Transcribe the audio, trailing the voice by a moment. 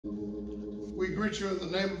We greet you in the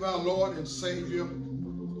name of our Lord and Savior,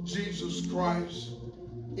 Jesus Christ.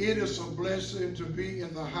 It is a blessing to be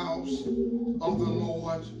in the house of the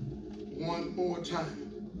Lord one more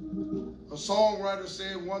time. A songwriter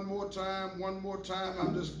said, one more time,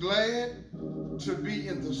 I'm just glad to be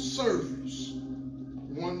in the service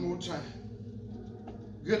one more time.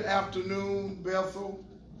 Good afternoon, Bethel.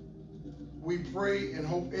 We pray and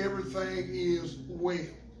hope everything is well.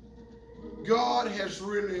 God has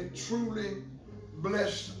really, truly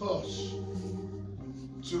blessed us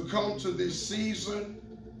to come to this season,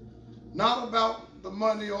 not about the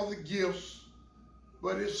money or the gifts,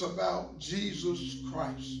 but it's about Jesus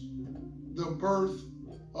Christ, the birth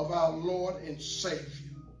of our Lord and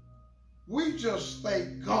Savior. We just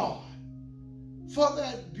thank God for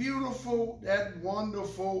that beautiful, that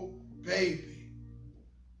wonderful baby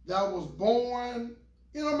that was born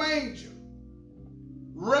in a manger,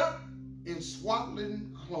 wrapped in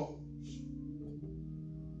swaddling clothes.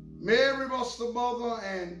 Mary was the mother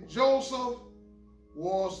and Joseph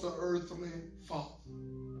was the earthly father.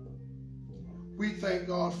 We thank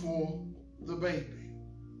God for the baby.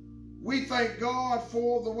 We thank God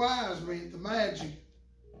for the wise men, the magi,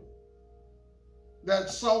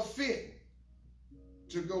 that saw fit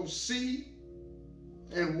to go see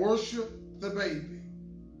and worship the baby.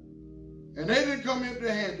 And they didn't come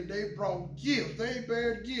empty-handed. They brought gifts. They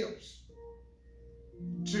bared gifts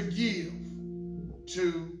to give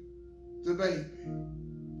to the baby.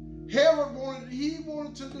 Herod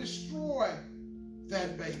wanted to destroy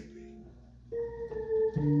that baby.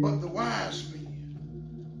 But the wise men,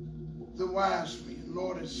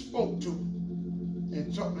 Lord had spoke to them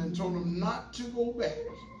and told them not to go back,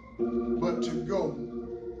 but to go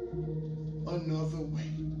another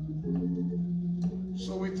way.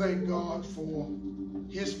 So we thank God for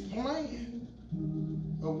his plan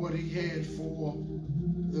of what he had for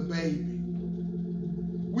the baby.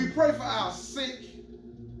 We pray for our sick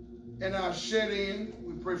and our shed-in.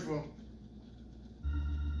 We pray for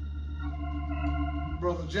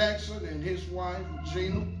Brother Jackson and his wife,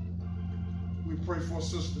 Gina. We pray for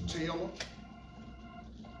Sister Taylor.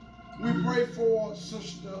 We pray for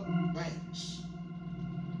Sister Banks.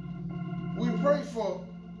 We pray for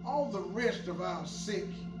all the rest of our sick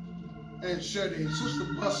and shed-in. Sister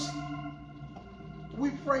Bussy.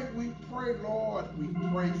 We pray, Lord, we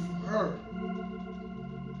pray for her.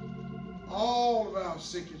 All of our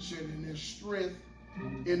sick and shed-in, their strength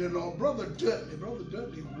in the Lord. Brother Dudley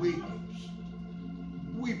Williams.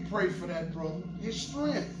 We pray for that brother, his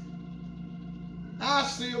strength. I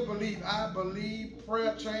still believe. I believe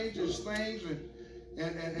prayer changes things,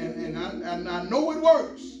 and I know it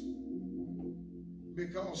works,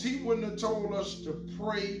 because he wouldn't have told us to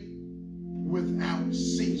pray without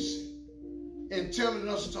ceasing, and telling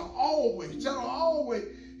us to always.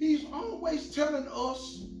 He's always telling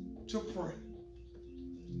us to pray,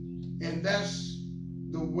 and that's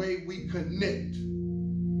the way we connect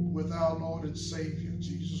with our Lord and Savior,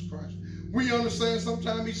 Jesus Christ. We understand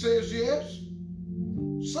sometimes he says yes,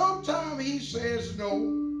 sometimes he says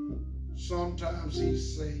no, sometimes he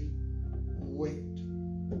says wait.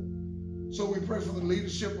 So we pray for the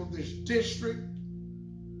leadership of this district,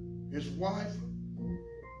 his wife,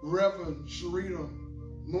 Reverend Sharita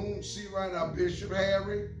Moon C. Wright, our Bishop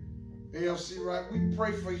Harry, A.L.C. Wright. We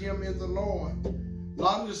pray for him in the Lord. A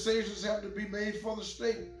lot of decisions have to be made for the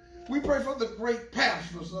state. We pray for the great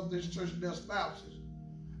pastors of this church and their spouses,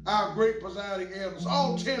 our great presiding elders,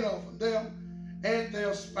 all 10 of them and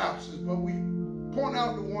their spouses. But we point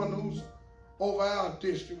out the one who's over our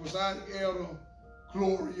district, presiding elder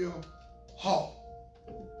Gloria Hall.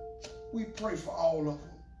 We pray for all of them.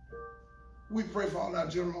 We pray for all our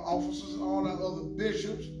general officers and all our other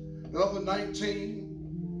bishops, the other 19,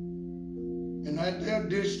 and their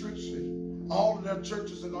districts, and all of their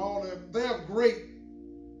churches, and all their great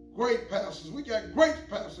pastors. We got great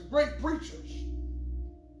pastors, great preachers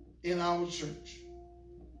in our church.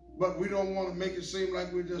 But we don't want to make it seem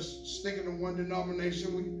like we're just sticking to one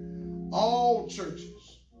denomination. All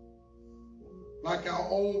churches, like our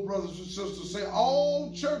old brothers and sisters say,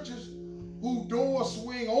 all churches whose doors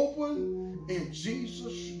swing open in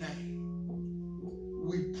Jesus' name.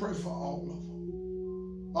 We pray for all of them.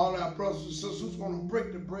 All our brothers and sisters who's going to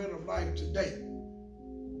break the bread of life today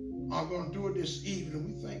are going to do it this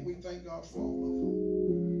evening. We thank God for all of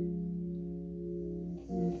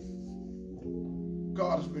them.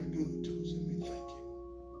 God has been good to us, and we thank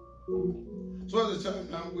him. So at this time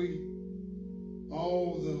now,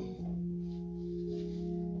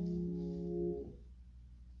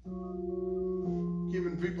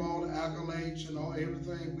 giving people all the accolades and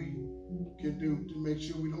everything we can do to make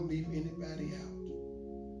sure we don't leave anybody out.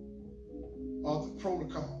 of the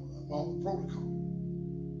protocol, of all the protocol.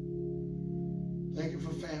 Thank you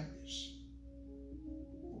for families,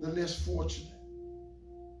 the less fortunate,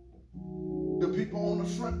 the people on the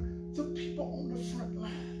front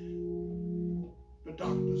line, the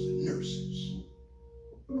doctors and nurses,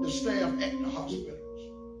 the staff at the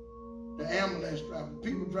hospitals, the ambulance drivers,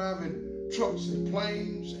 people driving trucks and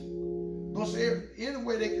planes and buses, any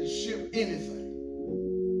way they can ship anything.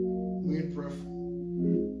 We in prayer for them.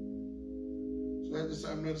 So at this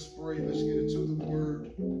time, let us pray. Let's get into the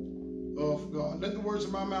word of God. Let the words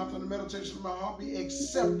of my mouth and the meditation of my heart be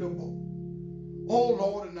acceptable, O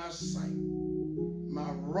Lord, in thy sight,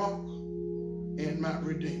 my rock and my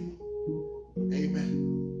redeemer. Amen.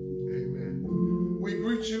 Amen. We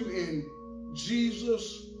greet you in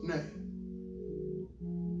Jesus' name.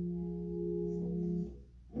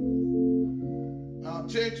 Our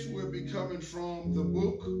text will be coming from the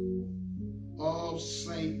book of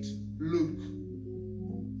St. Luke,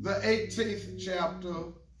 the 18th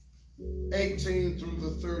chapter, 18 through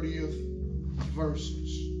the 30th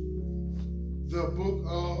verses. The book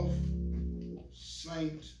of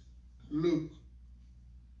St. Luke,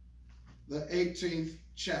 the 18th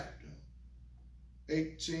chapter,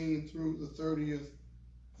 18 through the 30th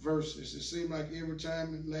verses. It seems like every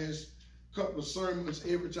time in the last couple of sermons,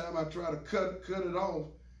 every time I try to cut it off,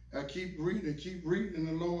 I keep reading, and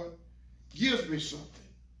the Lord gives me something.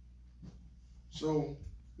 So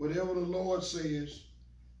whatever the Lord says,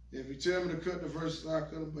 if he tell me to cut the verses, I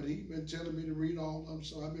cut them, but he's been telling me to read all of them,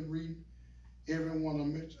 so I've been reading every one of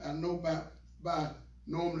them. I know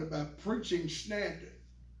normally by preaching standard,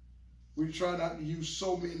 we try not to use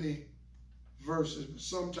so many verses, but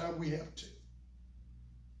sometimes we have to.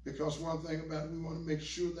 Because one thing about it, we want to make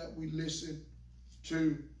sure that we listen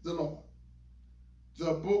to the Lord.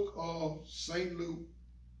 The book of St. Luke,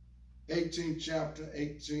 18th chapter,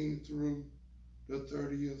 18 through the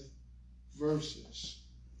 30th verses.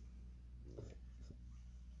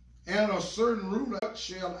 And a certain ruler, what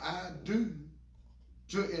shall I do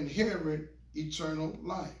to inherit eternal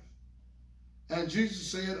life? And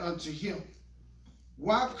Jesus said unto him,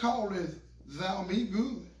 why callest thou me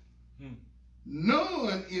good?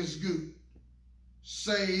 None is good,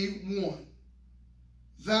 save one,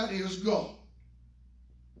 that is God.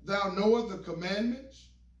 Thou knowest the commandments.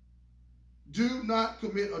 Do not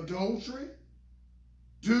commit adultery.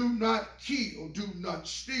 Do not kill. Do not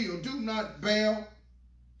steal. Do not bear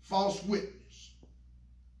false witness.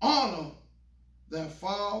 Honor thy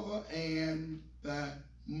father and thy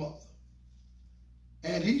mother.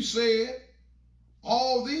 And he said,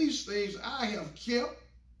 all these things I have kept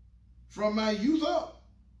from my youth up.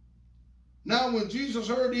 Now when Jesus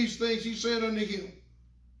heard these things, he said unto him,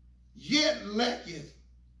 yet lacketh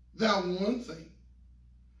thou one thing.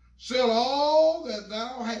 Sell all that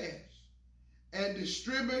thou hast, and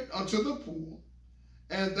distribute unto the poor,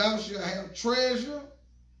 and thou shalt have treasure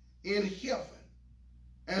in heaven,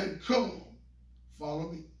 and come,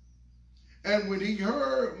 follow me. And when he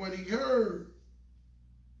heard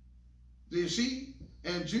this,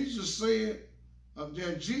 and Jesus said,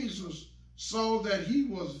 that Jesus saw that he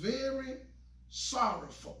was very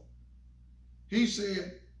sorrowful. He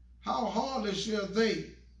said, how hardly shall they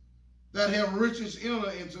that have riches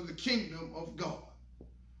enter into the kingdom of God?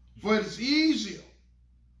 For it is easier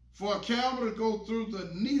for a camel to go through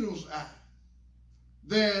the needle's eye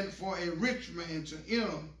than for a rich man to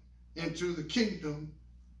enter into the kingdom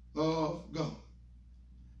of God.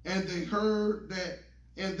 And they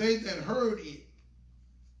that heard it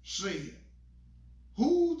said,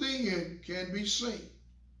 who then can be saved?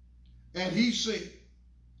 And he said,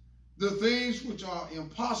 the things which are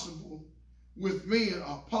impossible with men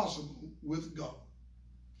are possible with God.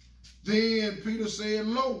 Then Peter said,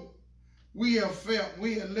 lo, we have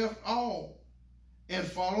left all and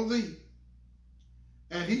follow thee.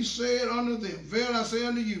 And he said unto them, verily I say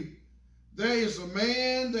unto you, there is a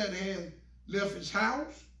man that hath left his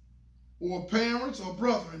house, or parents, or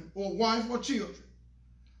brethren, or wife, or children,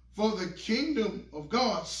 for the kingdom of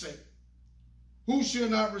God's sake, who shall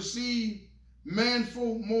not receive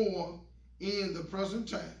manful more in the present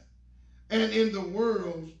time, and in the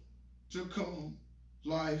world to come,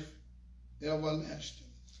 life everlasting.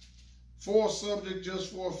 For subject,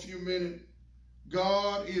 just for a few minutes,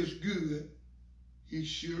 God is good. He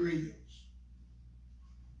sure is.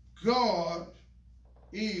 God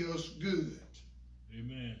is good.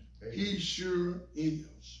 Amen. He sure is.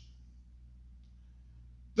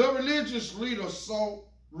 The religious leader sought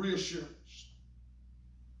reassurance,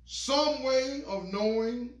 some way of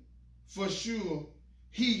knowing for sure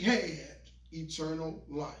he had eternal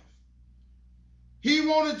life. He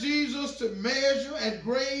wanted Jesus to measure and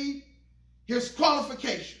grade his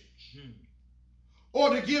qualifications or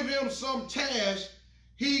to give him some task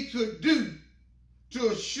he could do to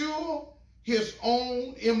assure his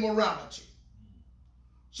own immorality.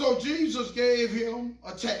 So Jesus gave him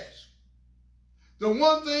a task. The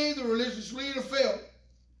one thing the religious leader felt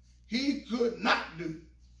he could not do.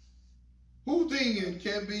 Who then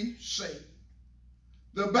can be saved?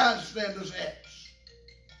 The bystanders asked.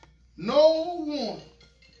 No one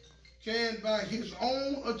can by his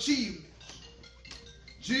own achievements.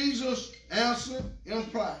 Jesus answered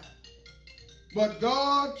implied. But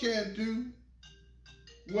God can do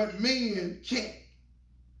what men can't.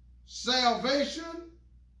 Salvation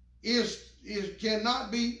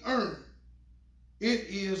cannot be earned. It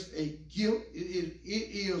is a gift. It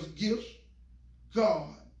is gifts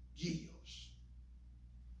God gives.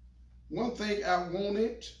 One thing I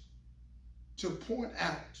wanted to point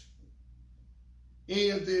out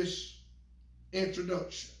in this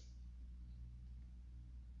introduction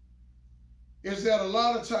is that a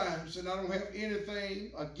lot of times, and I don't have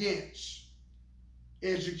anything against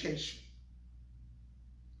education,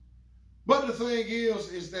 but the thing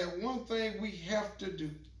is that one thing we have to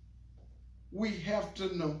do, we have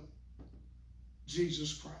to know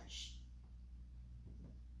Jesus Christ.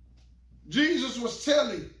 Jesus was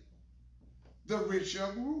telling the rich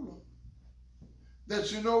young ruler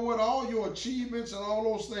that, you know what, all your achievements and all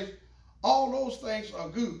those things are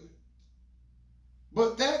good.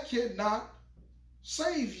 But that cannot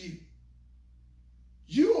save you.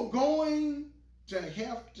 You're going to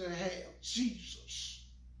have Jesus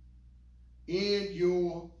in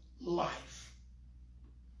your life,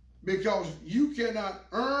 because you cannot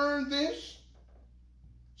earn this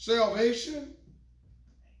salvation.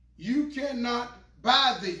 You cannot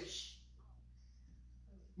buy this.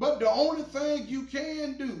 But the only thing you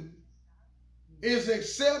can do is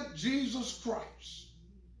accept Jesus Christ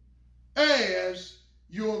as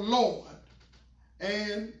your Lord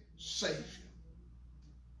and Savior.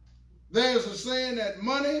 There's a saying that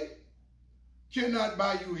money cannot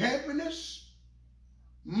buy you happiness.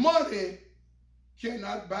 Money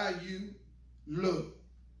cannot buy you love.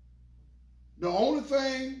 The only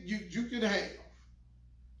thing you can have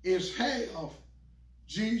is have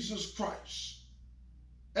Jesus Christ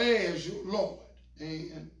as your Lord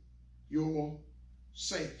and your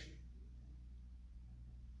Savior.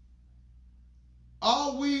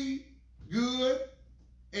 Are we good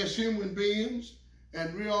as human beings?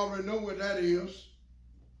 And we already know what that is.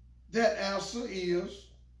 That answer is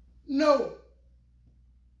no.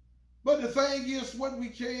 But the thing is, what we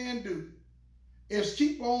can do is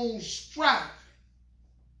keep on striving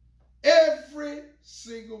every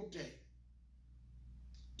single day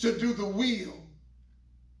to do the will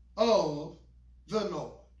of the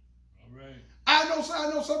Lord. All right. I know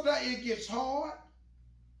sometimes it gets hard.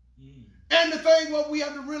 And the thing what we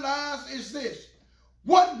have to realize is this.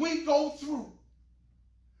 What we go through,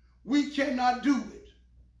 we cannot do it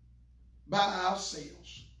by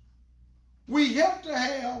ourselves. We have to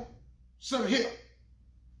have some help.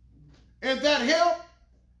 And that help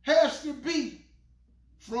has to be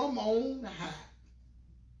from on high.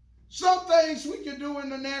 Some things we can do in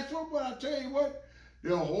the natural, but I tell you what,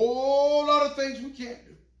 there are a whole lot of things we can't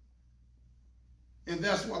do. And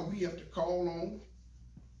that's why we have to call on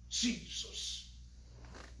Jesus.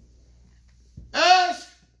 Ask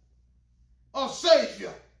a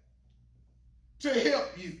Savior to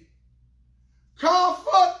help you.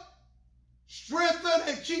 Comfort, strengthen,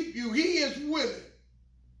 and keep you. He is willing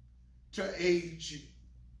to aid you.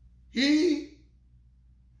 He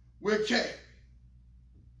will carry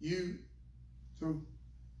you through.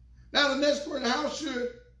 Now the next question, how should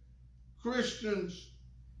Christians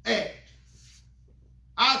act?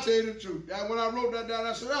 I'll tell you the truth. Now, when I wrote that down,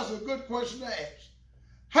 I said, that's a good question to ask.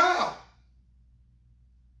 How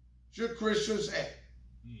should Christians act?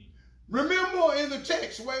 Remember in the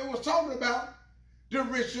text where it was talking about the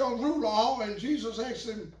rich young ruler, and Jesus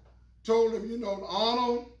actually told him, to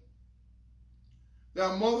honor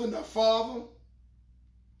their mother and their father,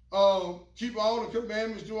 keep all the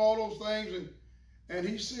commandments, do all those things. And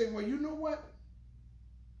he said, well, you know what?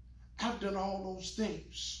 I've done all those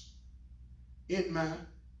things in my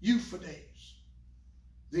youthful days.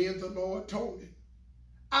 Then the Lord told him,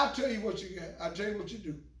 I'll tell you what you got. I'll tell you what you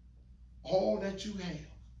do. All that you have,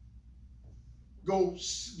 go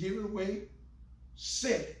give it away,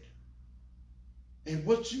 sell it. And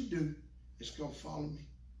what you do is going to follow me.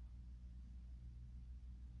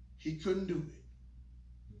 He couldn't do it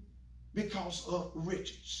because of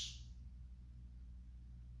riches.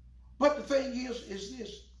 But the thing is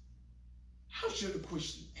this. How should a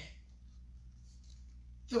Christian act?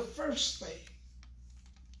 The first thing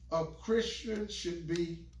a Christian should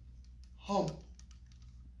be humble.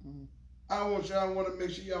 I want to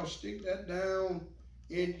make sure y'all stick that down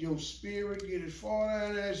in your spirit. Get as far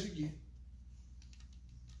down as you get.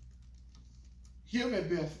 Hear me,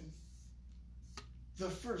 Bethany. The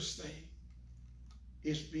first thing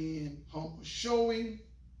is being humble, showing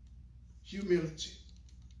humility.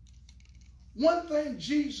 One thing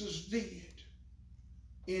Jesus did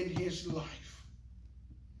in his life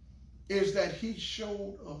is that he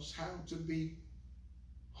showed us how to be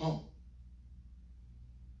humble.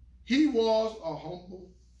 He was a humble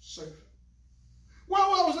servant. Well,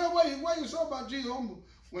 what was that way? What you saw about Jesus humble?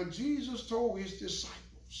 When Jesus told his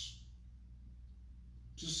disciples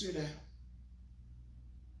to sit down,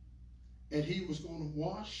 and he was going to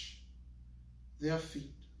wash their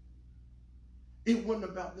feet. It wasn't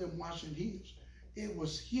about them washing his. It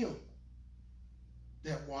was him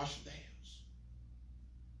that washed theirs.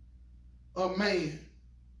 A man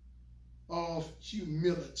of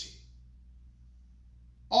humility.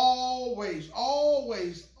 Always,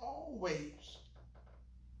 always, always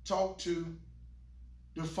talk to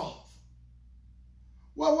the Father.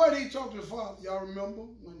 Well, what did he talk to the Father? Y'all remember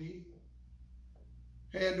when he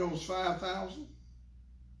had those 5,000,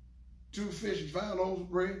 2 fish and 5 loaves of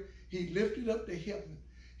bread? He lifted up to heaven.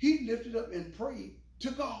 He lifted up and prayed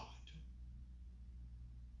to God.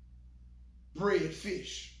 Bread,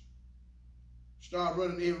 fish, started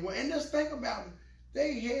running everywhere. And just think about it.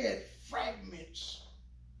 They had fragments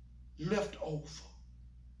left over.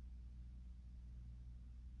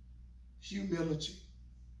 Humility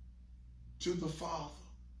to the Father.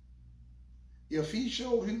 If he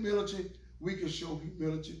showed humility, we can show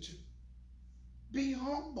humility too. Be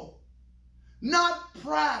humble. Not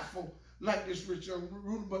prideful like this rich young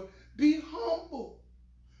ruler, but be humble.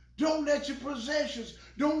 Don't let your possessions,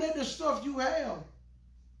 don't let the stuff you have,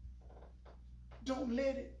 don't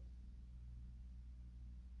let it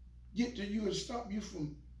get to you and stop you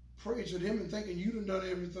from praising him and thinking you done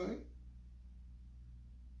everything.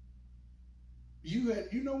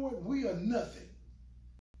 You know what? We are nothing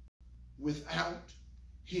without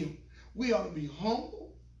him. We ought to be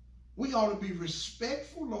humble. We ought to be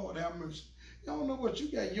respectful. Lord have mercy. Y'all know what?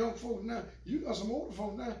 You got young folks now. You got some older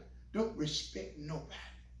folks now. Don't respect nobody.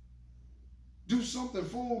 Do something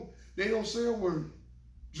for them. They don't say a word.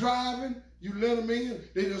 Driving, you let them in.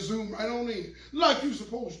 They just zoom right on in. Like you're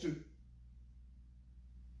supposed to.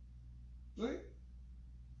 See?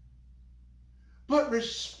 But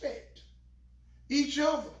respect each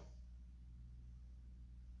other.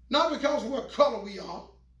 Not because of what color we are.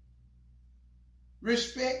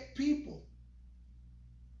 Respect people.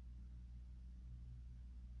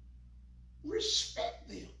 Respect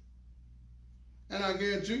them. And I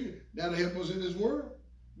guarantee you, that'll help us in this world.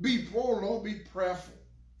 Be poor, Lord, be prayerful.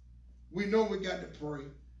 We know we got to pray.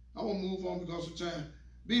 I won't move on because of time.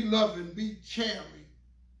 Be loving, be caring.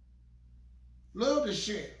 Love to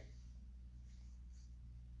share.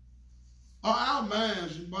 Are our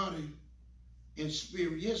minds and body and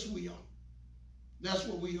spirit? Yes, we are. That's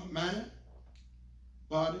what we are. Mind,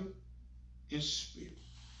 body, and spirit.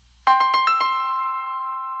 Are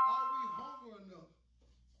we humble enough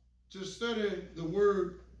to study the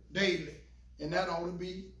word daily? And that ought to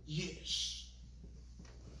be yes.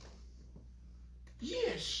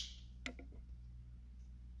 Yes.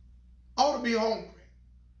 Ought to be hungry.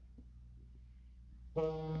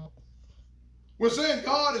 We're saying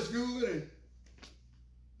God is good,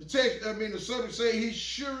 and the subject say he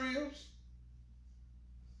sure is.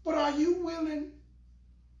 But are you willing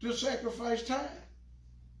to sacrifice time?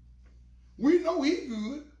 We know he's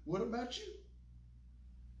good. What about you?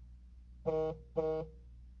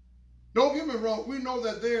 Don't get me wrong. We know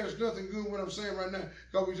that there is nothing good what I'm saying right now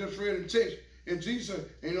because we just read in text. And Jesus said,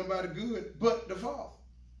 ain't nobody good but the Father.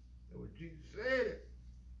 That's what Jesus said.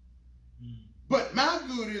 But my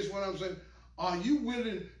good is what I'm saying. Are you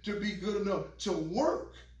willing to be good enough to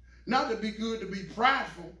work? Not to be good, to be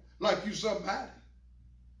prideful like you somebody.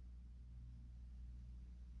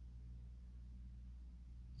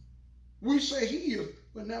 We say he is,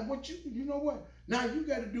 but now what you know what? Now you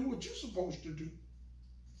got to do what you're supposed to do.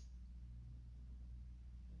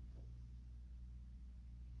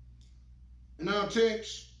 In our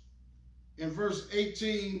text, in verse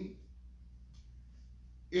 18,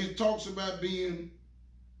 it talks about being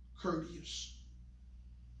courteous.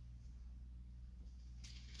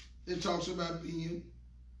 It talks about being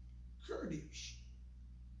courteous.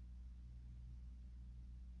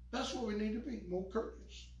 That's what we need to be, more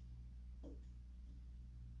courteous.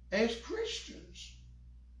 As Christians,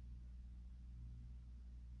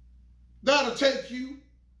 that'll take you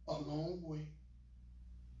a long way.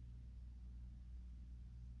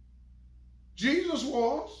 Jesus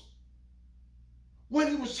was when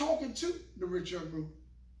he was talking to the rich young ruler.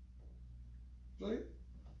 See?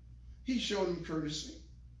 He showed him courtesy.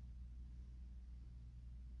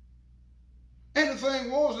 And the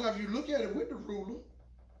thing was, now if you look at it with the ruler,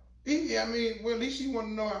 at least he wanted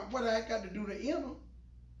to know what I got to do to enter.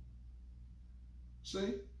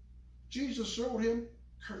 See? Jesus showed him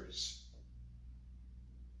courtesy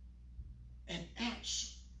and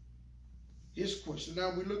answered his question.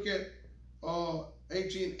 Now we look at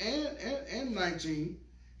 18 and 19.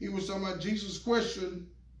 He was talking about Jesus' question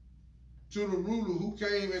to the ruler who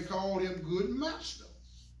came and called him good master.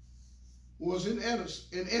 Was in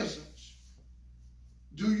essence,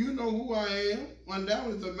 do you know who I am?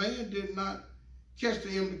 Undoubtedly, the man did not catch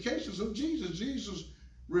the implications of Jesus. Jesus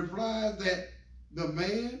replied that the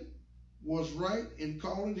man was right in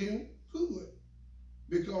calling him good.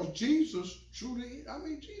 Because Jesus truly,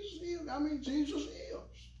 Jesus is.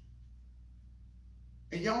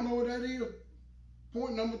 And y'all know what that is?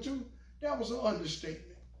 Point number 2, that was an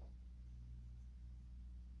understatement.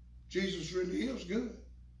 Jesus really is good.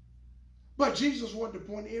 But Jesus wanted to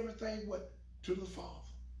point everything to the Father.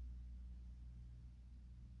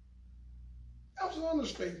 That was an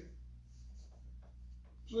understatement.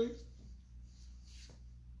 See?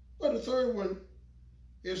 But the third one,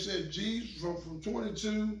 it said Jesus from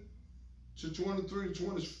 22 to 23 to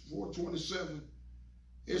 24, 27.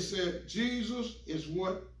 It said Jesus is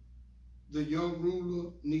what the young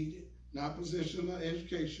ruler needed. Not position, not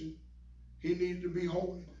education. He needed to be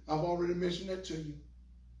holy. I've already mentioned that to you.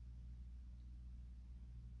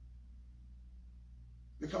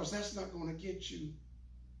 Because that's not going to get you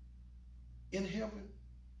in heaven.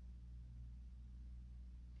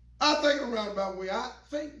 I think in a roundabout way. I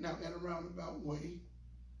think now in a roundabout way.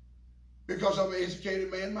 Because I'm an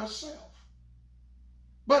educated man myself.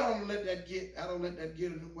 But I don't let that get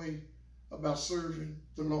in the way about serving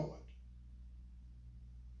the Lord.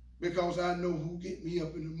 Because I know who get me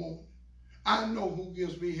up in the morning. I know who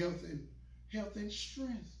gives me health and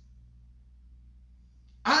strength.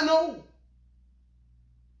 I know.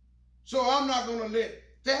 So I'm not going to let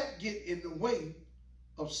that get in the way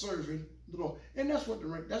of serving the Lord. And that's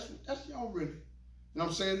y'all really. And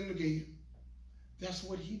I'm saying it again. That's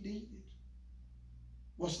what he needed.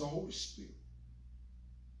 Was the Holy Spirit.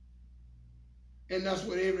 And that's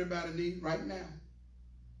what everybody needs right now.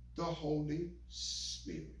 The Holy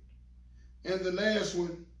Spirit. And the last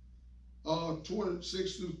one,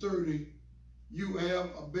 26 through 30, you have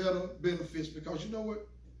a better benefits. Because you know what?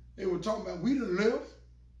 They were talking about we done left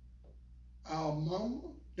our mama,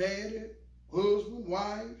 daddy, husband,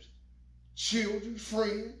 wives, children,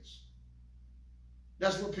 friends.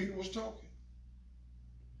 That's what Peter was talking.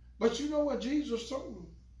 But you know what Jesus told them?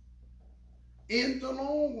 In the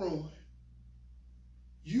long run,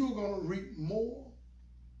 you're going to reap more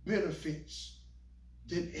benefits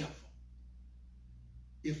than ever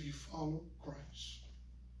if you follow Christ.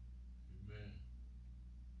 Amen.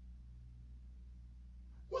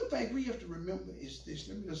 One thing we have to remember is this.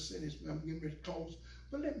 Let me just say this. I'm getting ready to close.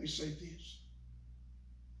 But let me say this.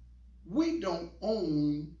 We don't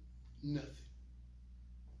own nothing.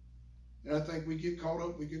 And I think we get caught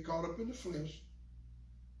up in the flesh.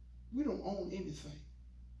 We don't own anything.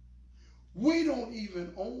 We don't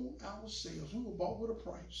even own ourselves. We were bought with a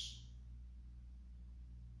price.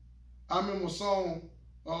 I remember a song,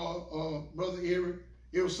 Brother Eric,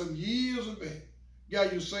 it was some years back.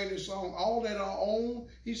 Guy, you sang this song, all that I own,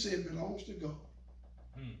 he said, belongs to God.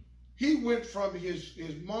 He went from his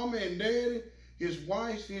mama and daddy, his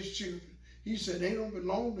wife, his children. He said, they don't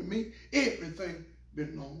belong to me. Everything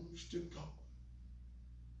belongs to God.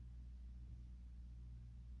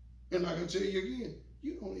 And like I tell you again,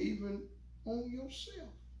 you don't even own yourself.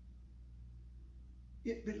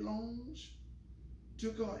 It belongs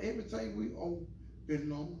to God. Everything we own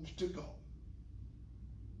belongs to God.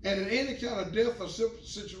 And in any kind of death or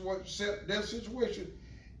situation,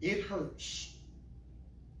 it hurts.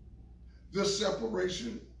 The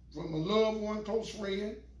separation from a loved one, close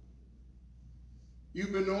friend.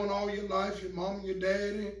 You've been knowing all your life, your mom, your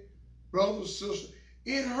daddy, brother, sister.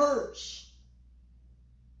 It hurts.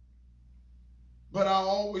 But I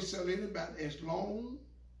always tell anybody, as long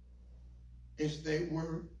as they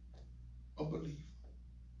were a believer.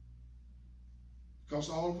 Because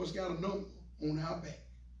all of us got a number on our back.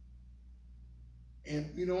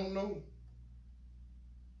 And we don't know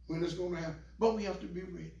when it's going to happen. But we have to be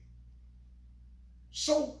ready.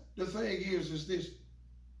 So the thing is this.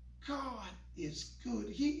 God is good.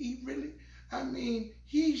 He really,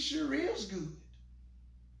 he sure is good.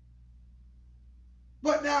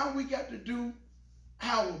 But now we got to do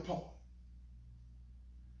our part.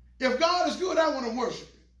 If God is good, I want to worship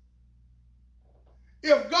him.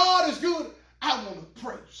 If God is good, I want to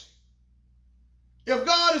praise him. If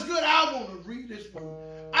God is good, I want to read his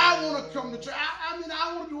word. I want to come to church. I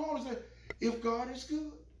want to do all this things. If God is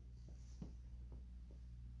good.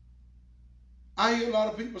 I hear a lot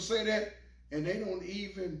of people say that, and they don't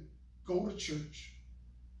even go to church.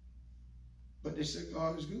 But they say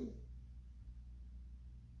God is good.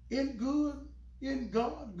 In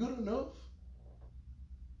God, good enough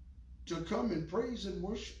to come and praise and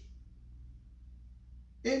worship?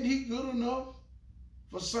 Isn't he good enough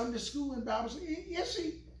for Sunday school and Bible study? Yes,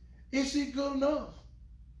 is he good enough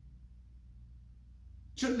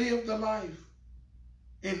to live the life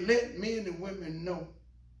and let men and women know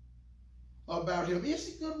about him? Is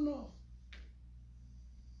he good enough?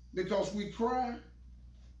 Because we cry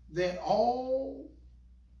that all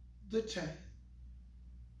the time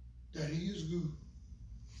that he is good.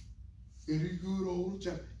 And he's good all the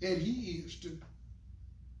time. And he is too.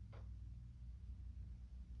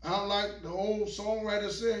 I like the old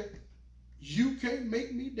songwriter said, you can't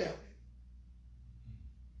make me doubt it.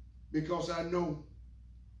 Because I know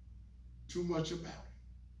too much about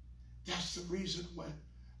it. That's the reason why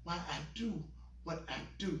I do what I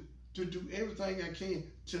do. To do everything I can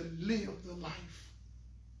to live the life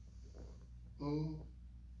of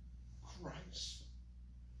Christ.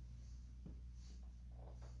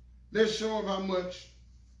 Let's show him how much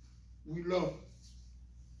we love him.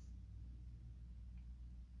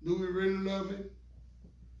 Do we really love him?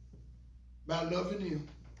 By loving him,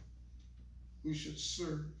 we should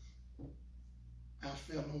serve our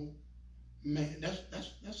fellow man.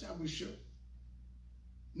 That's how we show.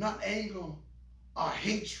 Not anger or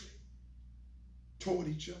hatred toward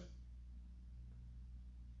each other,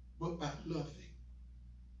 but by loving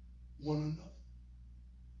one another.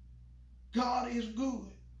 God is good.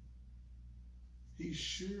 He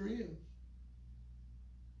sure is.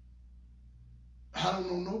 I don't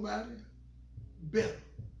know nobody better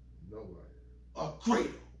or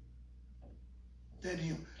greater than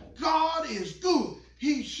him. God is good.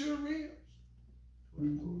 He sure is.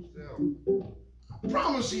 I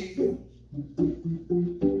promise he is.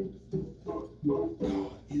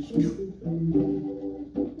 God is good.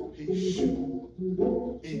 He sure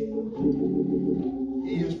is.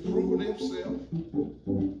 He has proven himself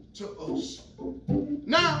to us.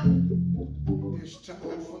 Now, it's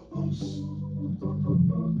time for us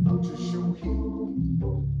to show him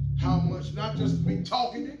how much, not just to be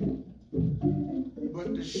talking it,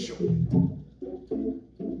 but to show it.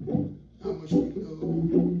 How much we love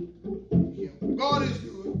him. God is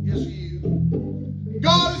good. Yes, he is.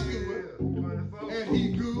 God is good. And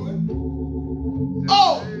he good.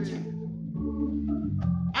 Oh!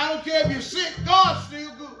 I don't care if you're sick. God's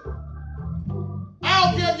still good. I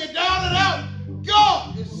don't care if you're down and out.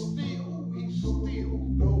 God is still, he's still,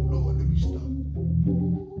 oh Lord, let me stop.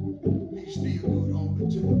 He's still good all the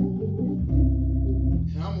time.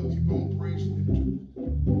 And I'm going to keep on praising him too.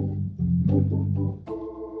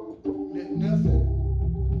 Let nothing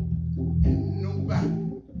and nobody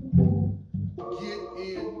get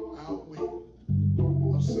in our way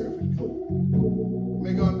of serving God.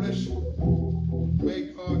 May God bless you. May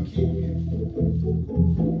God keep you.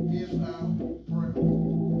 Is our prayer.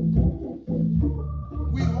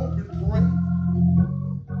 We hope and pray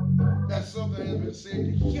that something has been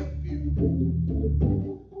said to help you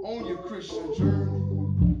on your Christian journey.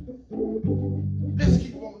 Let's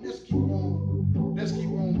keep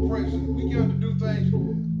on praising. We got to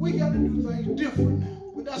do things different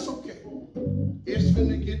now, but that's okay. It's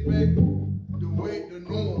finna get back the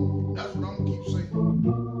norm. That's what I'm gonna keep saying.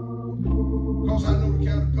 Because I know the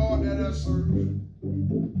kind of God that I serve.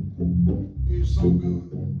 He is so good.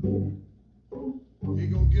 He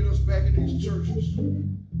gonna get us back in these churches.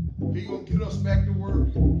 He gonna get us back to work.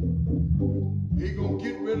 He gonna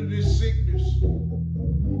get rid of this sickness.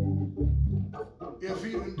 If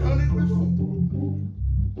he done it before,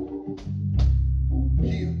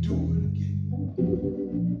 he'll do it again.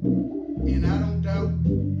 And I don't doubt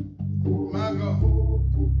my God,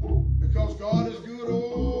 because God is good.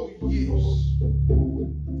 Oh yes,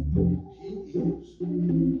 he is.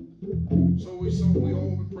 So we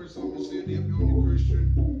always pray something said to help you on your Christian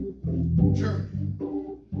journey.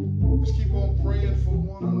 Let's keep on praying for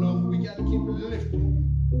one another. We got to keep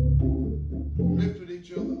lifting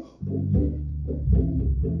each other up.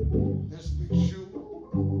 Let's make sure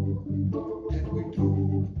that we do.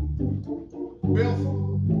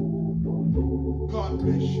 Bethel, God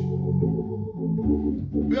bless you.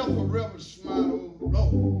 Bethel, Reverend Smiley, oh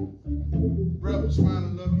Lord. Reverend Smiley, I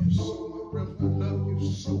love you so much. Reverend, I love you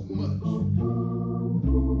so much.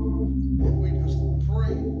 And we just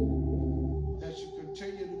pray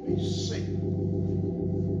be safe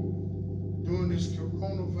during this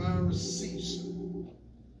coronavirus season.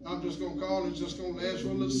 I'm just going to call it, just going to last for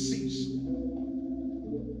a little season.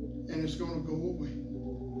 And it's going to go away.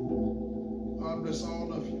 God bless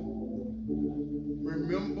all of you.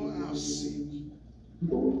 Remember our sick.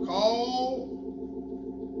 Call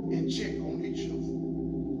and check on each other.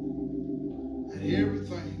 And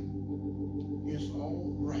everything is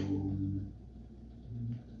all right.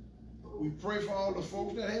 We pray for all the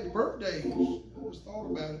folks that had birthdays. I just thought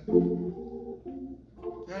about it.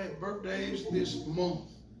 They had birthdays this month.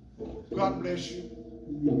 God bless you.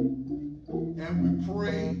 And we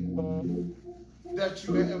pray that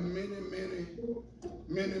you have many, many,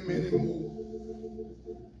 many, many more.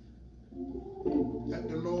 That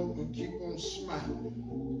the Lord will keep on smiling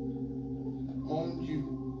on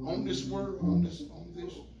you, on this word, on this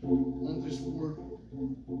word.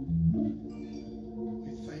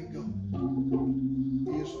 We thank God.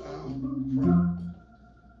 Here's our prayer.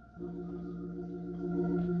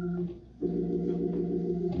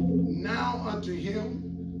 Now unto him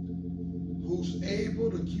who's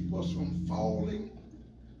able to keep us from falling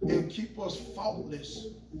and keep us faultless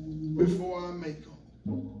before our Maker.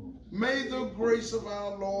 May the grace of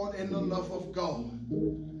our Lord and the love of God,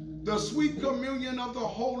 the sweet communion of the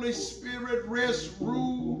Holy Spirit rest,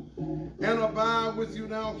 rule, and abide with you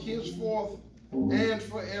now, henceforth, and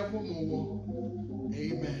forevermore.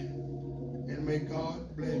 Amen. And may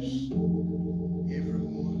God bless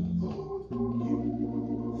everyone.